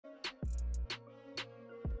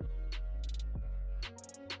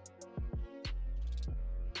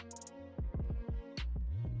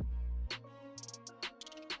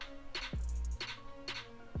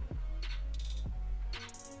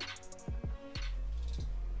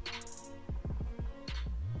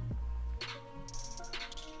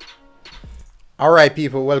All right,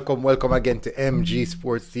 people, welcome again to MG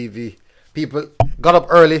Sports TV. People got up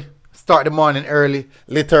early, start the morning early,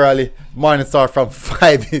 literally. Morning start from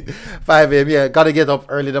 5 a.m. Yeah, gotta get up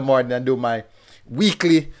early in the morning and do my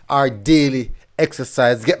weekly or daily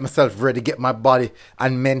exercise, get myself ready, get my body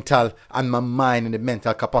and mental and my mind in the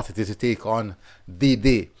mental capacity to take on the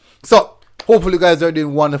day. So, hopefully you guys are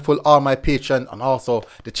doing wonderful, all my patrons and also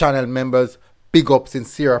the channel members. Big up,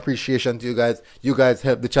 sincere appreciation to you guys. You guys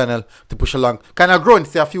help the channel to push along. Kind of growing.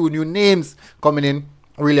 See a few new names coming in.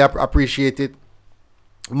 Really appreciate it.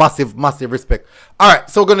 Massive respect. Alright,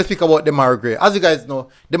 so we're going to speak about Demaria Reggae. As you guys know,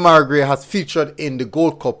 Demaria Reggae has featured in the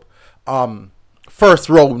Gold Cup first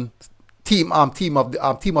round team of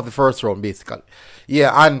the first round, basically.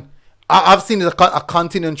 Yeah, and I've seen a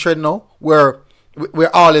continuing trend now where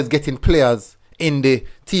we're always getting players in the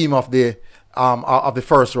team of the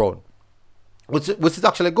first round. Which is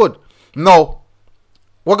actually good. Now,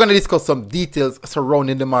 we're going to discuss some details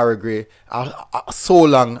surrounding Demaria Reggae so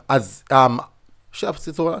long as... should I have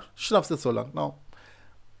said so long? Should I have said so long? No.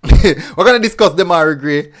 We're going to discuss Demaria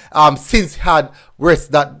Reggae since he had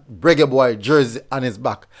rest that Reggae Boy jersey on his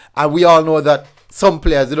back. And we all know that some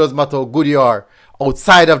players, it doesn't matter how good you are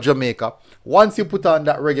outside of Jamaica, once you put on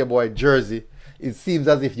that Reggae Boy jersey, it seems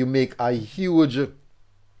as if you make a huge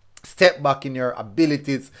step back in your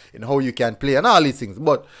abilities, in how you can play and all these things.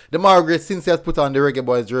 But Demaria Reggae, since he has put on the Reggae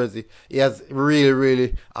Boys jersey, he has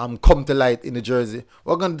really come to light in the jersey.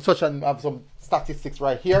 We're going to touch on some statistics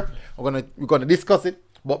right here. We're going to discuss it.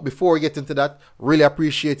 But before we get into that, really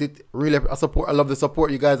appreciate it. Really support. I love the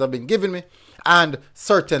support you guys have been giving me. And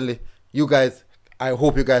certainly, you guys, I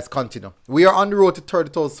hope you guys continue. We are on the road to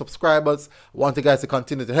 30,000 subscribers. I want you guys to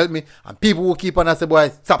continue to help me. And people who keep on and say,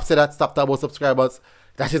 boy, stop say that, stop talking about subscribers.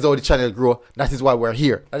 That is how the channel grow. That is why we're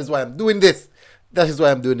here. That is why I'm doing this. That is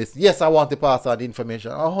why I'm doing this. Yes, I want to pass on the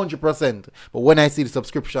information 100%. But when I see the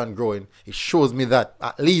subscription growing, it shows me that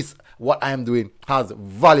at least what I am doing has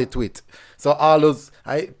value to it. So all those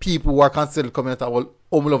people who are constantly coming out about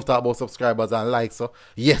love talk about subscribers and likes. So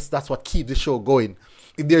yes, that's what keeps the show going.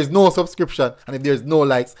 If there's no subscription and if there's no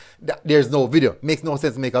likes, there's no video. Makes no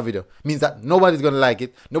sense to make a video. Means that nobody's going to like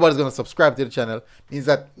it. Nobody's going to subscribe to the channel. Means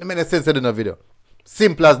that it makes no sense to do no video.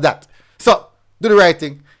 Simple as that. So, do the right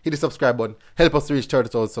thing. Hit the subscribe button. Help us to reach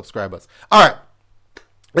 30,000 subscribers. Alright.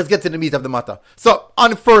 Let's get to the meat of the matter. So,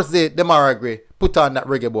 on the first day, Demaria Reggae put on that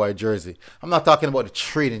Reggae Boy jersey. I'm not talking about the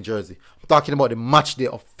training jersey. I'm talking about the match day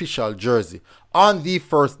official jersey. On the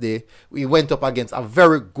first day, we went up against a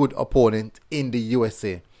very good opponent in the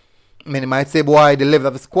USA. Many might say, boy, the level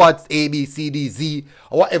of the squads, A, B, C, D, Z,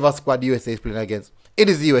 or whatever squad the USA is playing against. It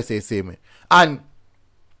is the USA same way. And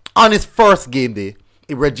on his first game day,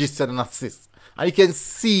 he registered an assist. And you can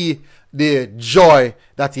see the joy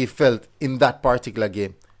that he felt in that particular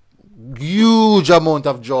game. Huge amount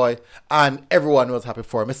of joy. And everyone was happy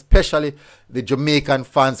for him. Especially the Jamaican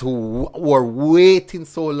fans who were waiting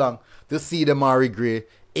so long to see Demaria Reggae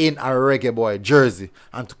in a Reggae Boy jersey.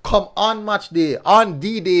 And to come on match day, on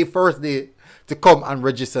D-Day, first day, to come and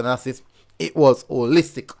register an assist. It was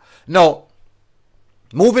holistic. Now,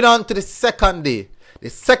 moving on to the second day. The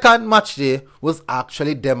second match day was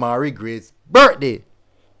actually Demaria Reggae's birthday.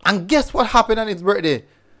 And guess what happened on his birthday?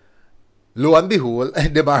 Lo and behold,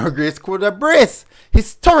 Demaria Reggae scored a brace.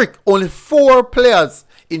 Historic. Only 4 players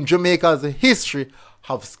in Jamaica's history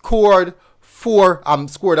have scored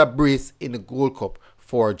a brace in the Gold Cup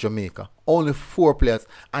for Jamaica. Only 4 players.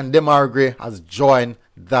 And Demaria Reggae has joined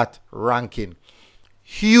that ranking.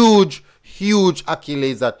 Huge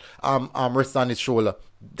accolades that rests on his shoulder.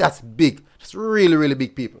 That's big. It's really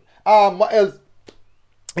big, people. What else?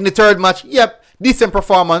 In the third match, yep, decent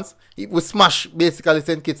performance. It was smash basically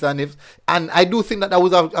St. Kitts and Nevis. And I do think that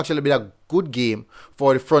would have actually been a good game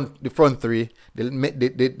for the front three.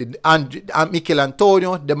 Mikel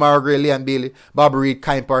Antonio, Demaria Reggae, Leon Bailey, Bobby Reid,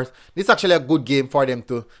 Kymper. This is actually a good game for them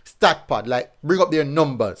to start pad, like bring up their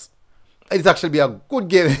numbers. It's actually be a good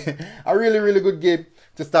game. A really good game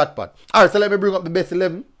to start pad. Alright, so let me bring up the best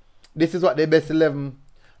 11. This is what the best 11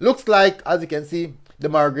 looks like. As you can see,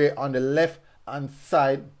 Demaria Reggae on the left hand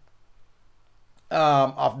side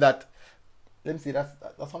of that. Let me see. That's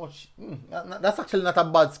how much. That's actually not a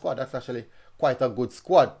bad squad. That's actually quite a good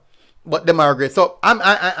squad. But Demaria Reggae. So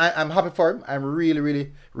I'm happy for him. I'm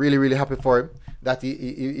really happy for him that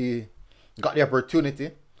he got the opportunity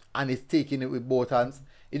and he's taking it with both hands.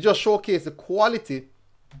 It just showcased the quality.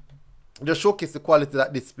 That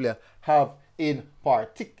this player have in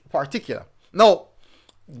particular. Now,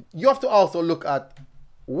 you have to also look at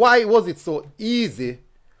why was it so easy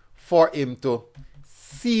for him to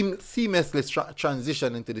seamlessly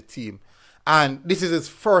transition into the team And this is his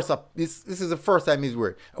first this is the first time he's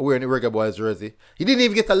wearing the Reggae Boyz jersey. He didn't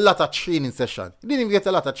even get a lot of training session.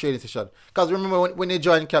 Because remember when they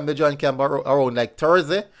joined camp around like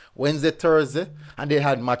Wednesday, Thursday, and they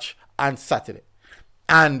had match on Saturday.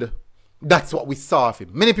 And that's what we saw of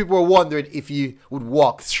him. Many people were wondering if he would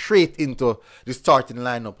walk straight into the starting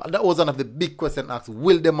lineup. And that was one of the big questions asked.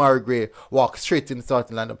 Will Demaria Gray walk straight in the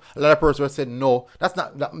starting lineup? A lot of persons were saying no, that's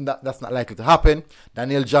not likely to happen.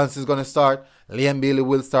 Daniel Johnson is going to start. Liam Bailey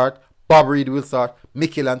will start. Bob Reed will start.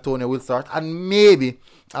 Mikel Antonio will start. And maybe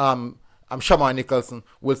Shamar Nicholson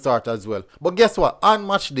will start as well. But guess what? On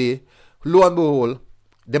match day, lo and behold,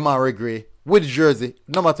 Demaria Gray with jersey,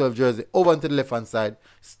 number 12 jersey, over into the left hand side,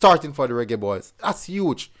 starting for the Reggae Boyz. That's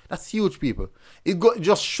huge. That's huge, people. It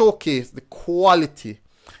just showcased the quality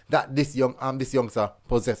that this youngster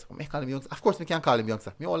possesses. I call him youngster. Of course, we can't call him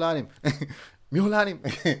youngster. Me all on him.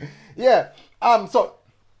 Yeah. So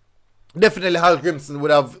definitely Hal Grimson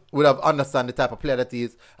would have understand the type of player that he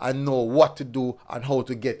is and know what to do and how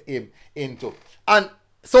to get him into. And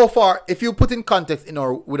so far, if you put in context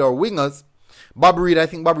with our wingers, Bob Reed, I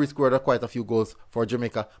think Bob Reed scored quite a few goals for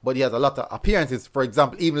Jamaica, but he has a lot of appearances. For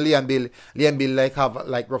example, even Liam Bailey have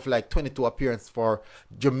roughly 22 appearances for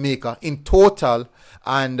Jamaica in total,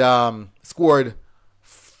 and scored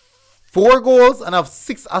 4 goals and have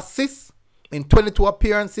 6 assists in 22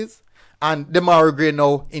 appearances. And Demaria Gray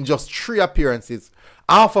now in just 3 appearances,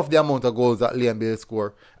 half of the amount of goals that Liam Bailey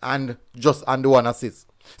scored, and just under 1 assist.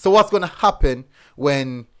 So what's going to happen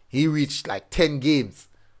when he reached 10 games?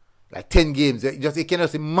 You can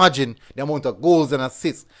just imagine the amount of goals and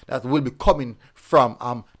assists that will be coming from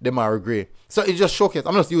Demaria Gray. So it just showcases.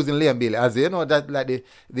 I'm just using Liam Bailey as that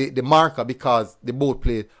the marker, because they both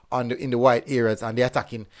play in the wide areas and they're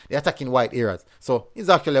attacking wide areas. So he's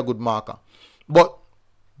actually a good marker. But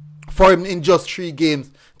for him in just 3 games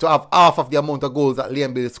to have half of the amount of goals that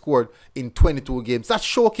Liam Bailey scored in 22 games, that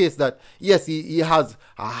showcases that yes, he has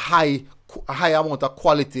a high amount of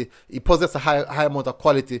quality. He possesses a high amount of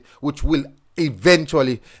quality, which will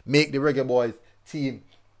eventually make the Reggae Boyz team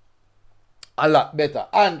a lot better.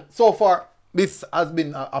 And so far, this has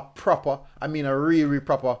been a really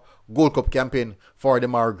proper Gold Cup campaign for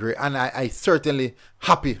Demaria Gray. And I certainly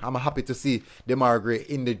I'm happy to see Demaria Gray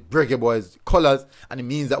in the Reggae Boyz colours. And it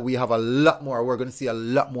means that we're going to see a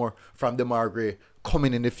lot more from Demaria Gray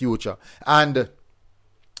coming in the future. And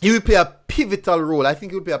he will play a pivotal role. I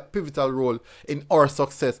think he will play a pivotal role in our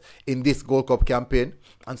success in this Gold Cup campaign.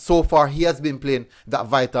 And so far, he has been playing that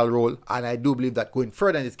vital role. And I do believe that going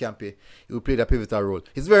further in this campaign, he will play that pivotal role.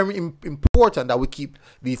 It's very important that we keep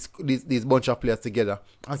these bunch of players together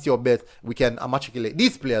and see how best we can matriculate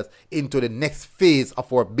these players into the next phase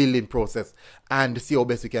of our building process and see how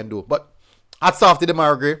best we can do. But hats off to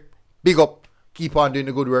Demaria Gray. Big up. Keep on doing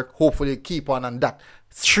the good work. Hopefully, keep on that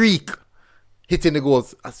streak, hitting the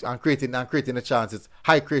goals and creating the chances.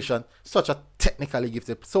 High creation, such a technically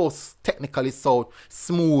gifted, so technically so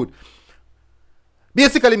smooth.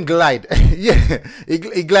 Basically, him glide. Yeah,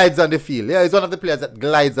 he glides on the field. Yeah, he's one of the players that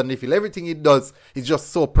glides on the field. Everything he does is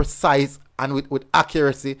just so precise and with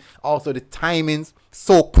accuracy. Also, the timings,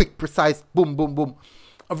 so quick, precise, boom, boom, boom.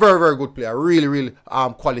 A very, very good player. Really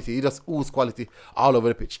quality. He just oozes quality all over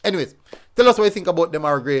the pitch. Anyways, tell us what you think about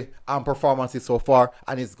Demaria Gray performances so far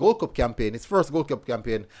and his Gold Cup campaign, his first Gold Cup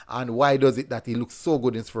campaign, and why does it that he looks so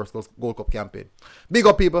good in his first Gold Cup campaign. Big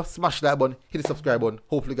up, people. Smash that button. Hit the subscribe button.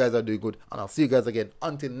 Hopefully, you guys are doing good. And I'll see you guys again.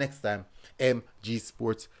 Until next time, MG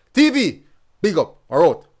Sports TV. Big up.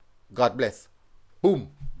 All right. God bless. Boom.